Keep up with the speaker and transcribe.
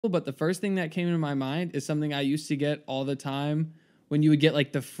But the first thing that came into my mind is something I used to get all the time when you would get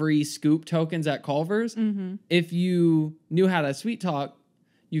like the free scoop tokens at Culver's. Mm-hmm. If you knew how to sweet talk,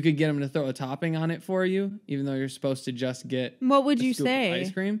 you could get them to throw a topping on it for you, even though you're supposed to just get what would you say?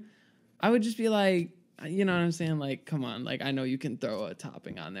 Ice cream. I would just be like, you know what I'm saying? Like, come on. Like, I know you can throw a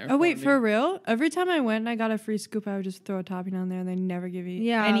topping on there. Oh, wait, for real? Every time I went and I got a free scoop, I would just throw a topping on there and they never give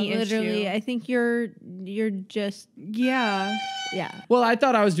you any literally. issue. I think you're just... Yeah. Well, I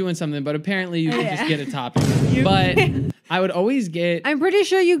thought I was doing something, but apparently you could just get a topping. But I would always get... I'm pretty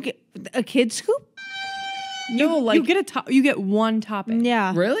sure you get a kid scoop? You get one topping.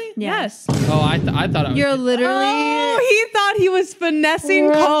 Yeah. Really? Yes. Oh, I thought I was... You're literally... Oh, he thought he was finessing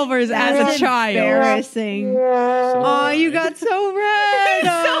Culver's as a child. Embarrassing. Oh, you got so red.